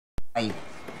I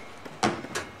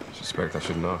suspect I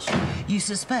shouldn't ask. You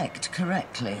suspect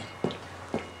correctly.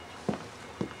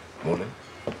 Morning.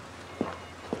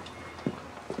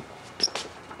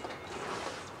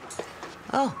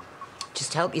 Oh,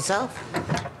 just help yourself.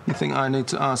 You think I need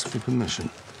to ask for permission?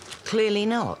 Clearly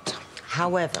not.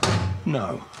 However...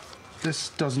 No. This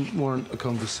doesn't warrant a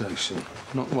conversation.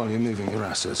 Not while you're moving your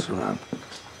assets around.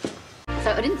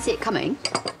 So I didn't see it coming,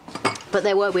 but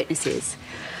there were witnesses.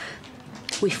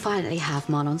 We finally have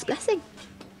Marlon's blessing.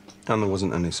 And there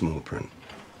wasn't any small print.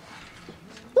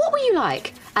 What were you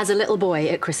like as a little boy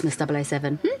at Christmas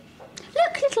 007?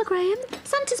 Look, little Graham,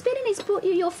 Santa's been and he's brought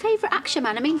you your favourite action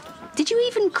man. I mean, did you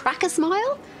even crack a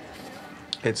smile?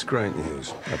 It's great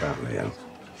news about Leo.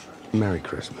 Merry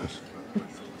Christmas.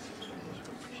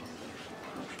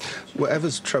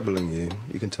 Whatever's troubling you,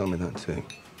 you can tell me that too.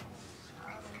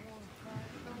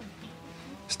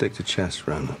 Stick to chess,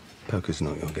 Rona. Poker's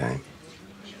not your game.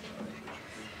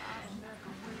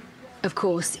 Of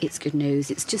course, it's good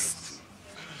news. It's just...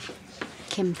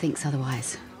 Kim thinks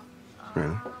otherwise.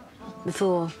 Really?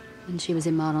 Before, when she was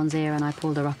in Marlon's ear and I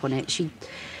pulled her up on it, she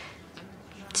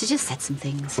just said some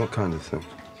things. What kind of thing?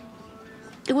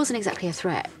 It wasn't exactly a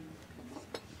threat,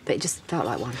 but it just felt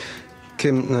like one.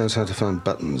 Kim knows how to find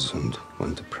buttons and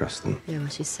when to press them. Yeah, well,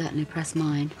 she's certainly pressed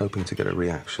mine. Hoping to get a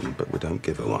reaction, but we don't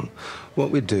give her one.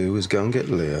 What we do is go and get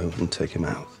Leo and take him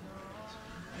out.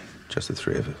 Just the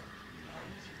three of us.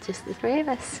 Just the three of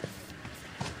us.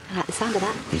 I like the sound of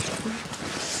that.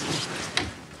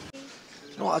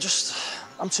 You know what,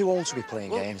 I'm too old to be playing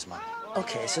games, man.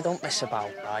 OK, so don't mess about,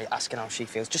 right, asking how she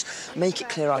feels. Just make it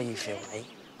clear how you feel, mate.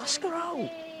 Ask her out.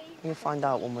 You'll find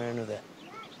out one way or another.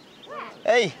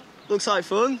 Hey, looks like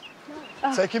fun.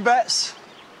 Taking bets?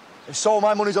 If so,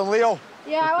 my money's on Leo.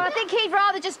 Yeah, well, I think he'd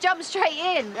rather just jump straight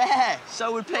in. Yeah,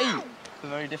 so would Pete. For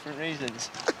very different reasons.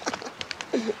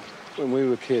 When we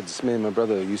were kids, me and my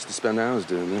brother used to spend hours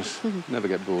doing this. Never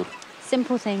get bored.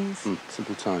 Simple things.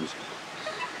 Simple times.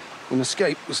 An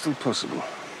escape was still possible.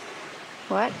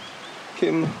 What?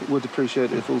 Kim would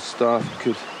appreciate it if all staff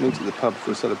could meet at the pub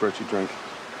for a celebratory drink.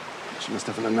 She must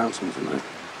have an announcement tonight.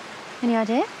 Any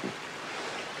idea?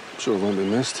 Sure it won't be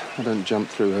missed. I don't jump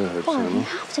through her hoops Well, you anymore.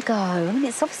 have to go. I mean,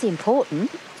 it's obviously important.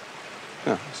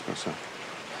 Yeah, I suppose so.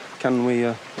 Can we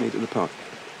meet at the park?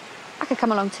 I could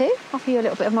come along too, offer you a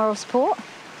little bit of moral support.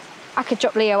 I could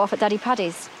drop Leo off at Daddy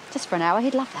Paddy's just for an hour.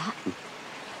 He'd love that.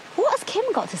 What has Kim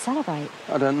got to celebrate?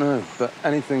 I don't know, but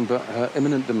anything but her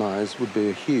imminent demise would be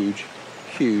a huge,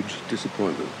 huge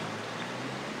disappointment.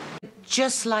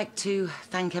 Just like to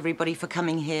thank everybody for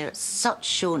coming here at such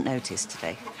short notice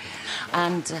today.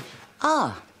 And,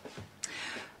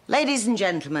 ladies and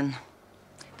gentlemen,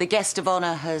 the guest of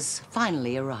honour has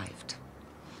finally arrived.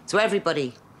 So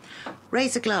everybody,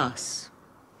 raise a glass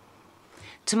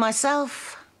to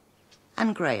myself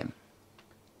and Graham.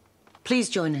 Please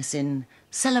join us in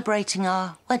celebrating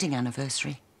our wedding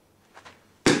anniversary.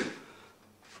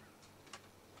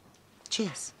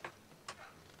 Cheers.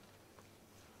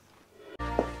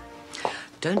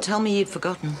 Don't tell me you'd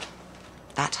forgotten.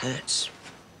 That hurts.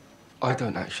 I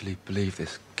don't actually believe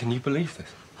this. Can you believe this?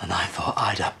 And I thought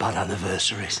I'd have bad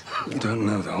anniversaries. You don't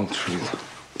know the whole truth.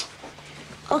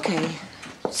 OK,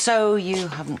 so you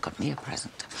haven't got me a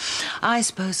present. I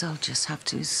suppose I'll just have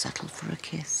to settle for a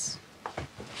kiss.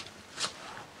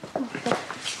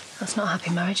 That's not a happy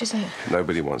marriage, is it?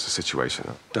 Nobody wants a situation.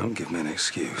 Don't give me an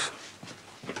excuse.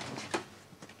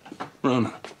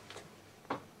 Rona.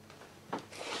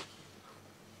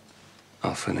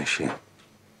 I'll finish you.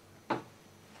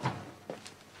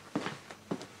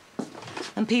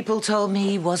 And people told me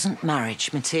he wasn't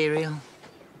marriage material.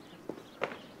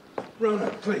 Rona,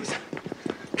 please.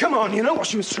 Come on, you know what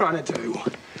she was trying to do.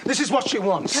 This is what she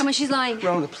wants. Tell me she's lying.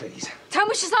 Rona, please. Tell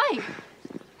me she's lying.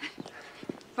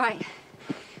 Right.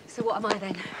 So what am I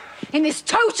then? In this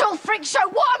total freak show,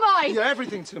 what am I? You're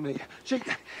everything to me.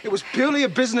 It was purely a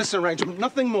business arrangement,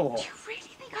 nothing more. Do you really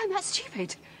think I'm that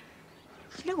stupid?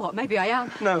 You know what? Maybe I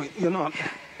am. No, you're not.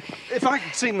 If I'd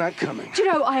seen that coming... Do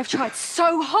you know, I have tried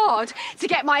so hard to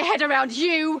get my head around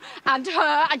you and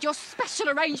her and your special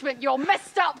arrangement, your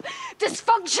messed up,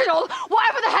 dysfunctional,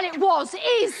 whatever the hell it was,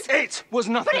 is. It was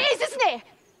nothing. But it is, isn't it?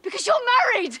 Because you're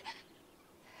married.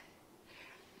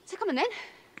 So come on then.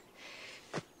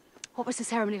 What was the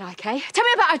ceremony like, eh? Tell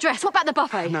me about our dress. What about the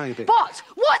buffet? No, you didn't. What?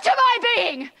 What am I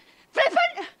being?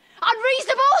 Flippant?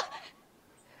 Unreasonable?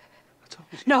 I told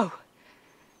you. No.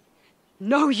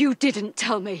 No, you didn't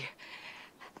tell me.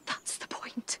 That's the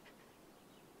point.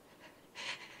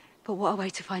 But what a way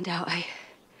to find out, eh?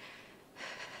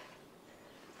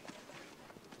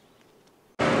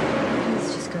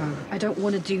 Let's just go. I don't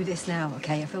want to do this now,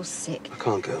 OK? I feel sick. I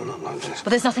can't go on like this. But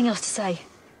there's nothing else to say.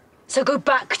 So go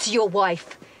back to your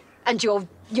wife and your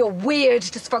weird,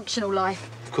 dysfunctional life.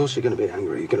 Of course you're going to be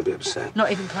angry, you're going to be upset.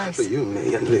 Not even close. But you,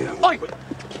 me, and Leo... Oi!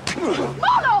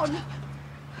 Marlon!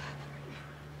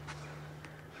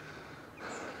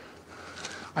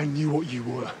 I knew what you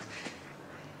were.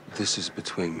 This is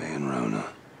between me and Rona,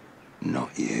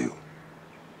 not you.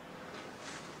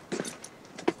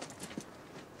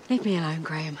 Leave me alone,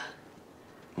 Graham.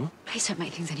 What? Please don't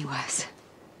make things any worse.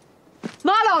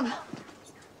 Marlon!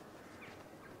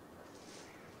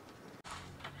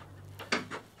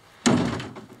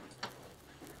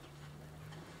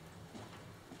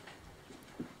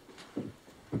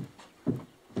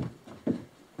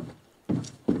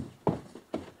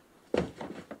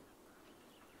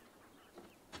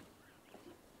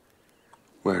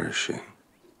 Where is she?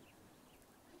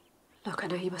 Look, I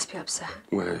know you must be upset.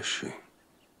 Where is she?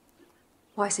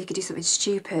 Why, so you could do something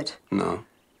stupid? No.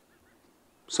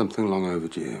 Something long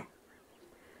overdue.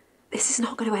 This is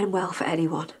not going to end well for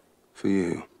anyone. For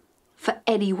you. For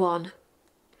anyone.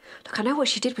 Look, I know what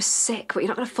she did was sick, but you're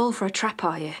not going to fall for a trap,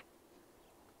 are you?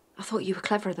 I thought you were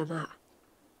cleverer than that.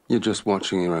 You're just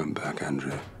watching your own back,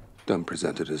 Andrew. Don't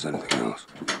present it as anything else.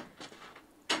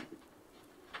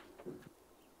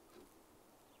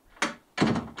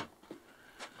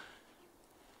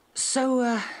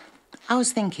 So, I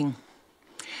was thinking,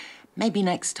 maybe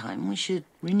next time we should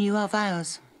renew our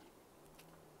vows.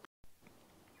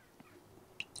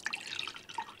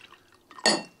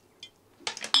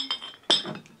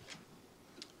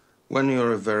 When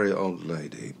you're a very old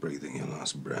lady, breathing your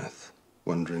last breath,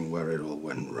 wondering where it all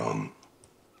went wrong.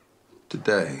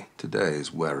 Today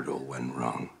is where it all went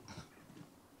wrong.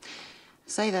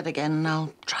 Say that again and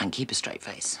I'll try and keep a straight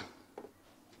face.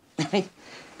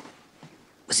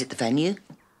 Was it the venue?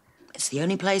 It's the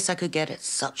only place I could get at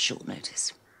such short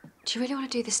notice. Do you really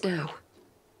want to do this now?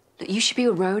 Look, you should be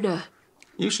with Rona.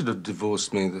 You should have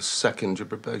divorced me the second your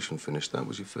probation finished. That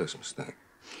was your first mistake.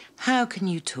 How can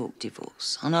you talk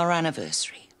divorce on our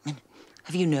anniversary? I mean,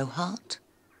 have you no heart?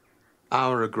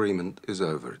 Our agreement is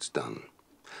over. It's done.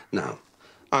 Now,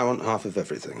 I want half of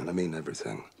everything, and I mean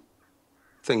everything.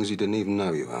 Things you didn't even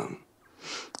know you own.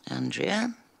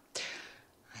 Andrea,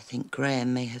 I think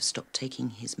Graham may have stopped taking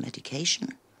his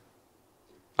medication.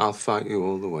 I'll fight you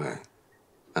all the way.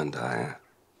 And I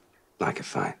like a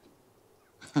fight.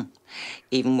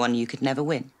 Even one you could never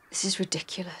win. This is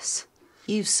ridiculous.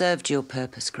 You've served your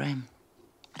purpose, Graham.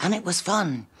 And it was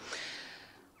fun.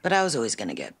 But I was always going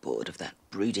to get bored of that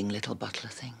brooding little butler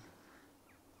thing.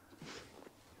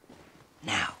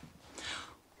 Now,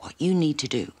 what you need to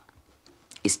do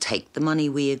is take the money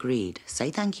we agreed,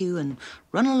 say thank you, and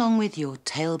run along with your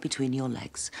tail between your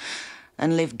legs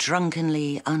and live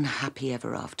drunkenly unhappy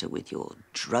ever after with your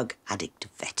drug addict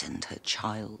vet and her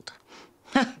child.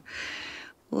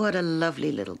 What a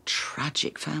lovely little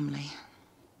tragic family.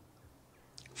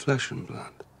 Flesh and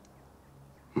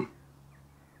blood.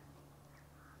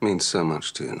 Means so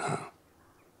much to you now,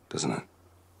 doesn't it,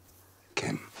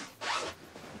 Kim?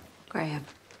 Graham.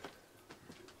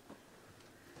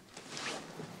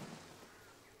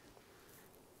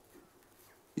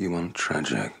 You want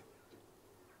tragic?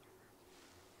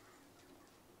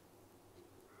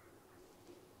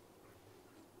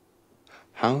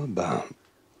 How about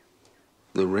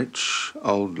the rich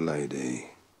old lady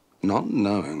not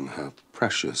knowing her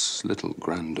precious little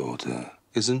granddaughter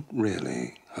isn't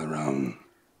really her own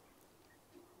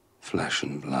flesh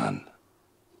and blood?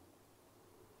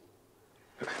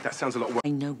 That sounds a lot worse. I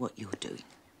know what you're doing.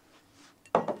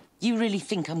 You really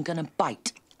think I'm gonna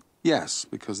bite? Yes,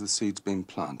 because the seed's been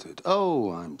planted.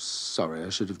 Oh, I'm sorry. I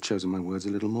should have chosen my words a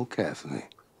little more carefully.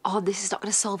 Oh, this is not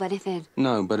going to solve anything.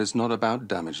 No, but it's not about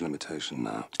damage limitation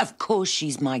now. Of course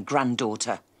she's my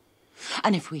granddaughter.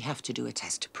 And if we have to do a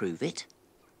test to prove it...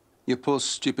 Your poor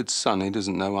stupid Sonny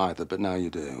doesn't know either, but now you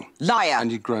do. Liar!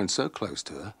 And you'd grown so close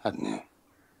to her, hadn't you?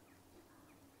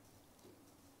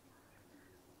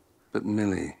 But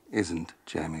Millie isn't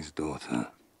Jamie's daughter.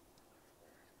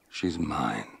 She's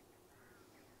mine.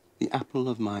 The apple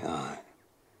of my eye.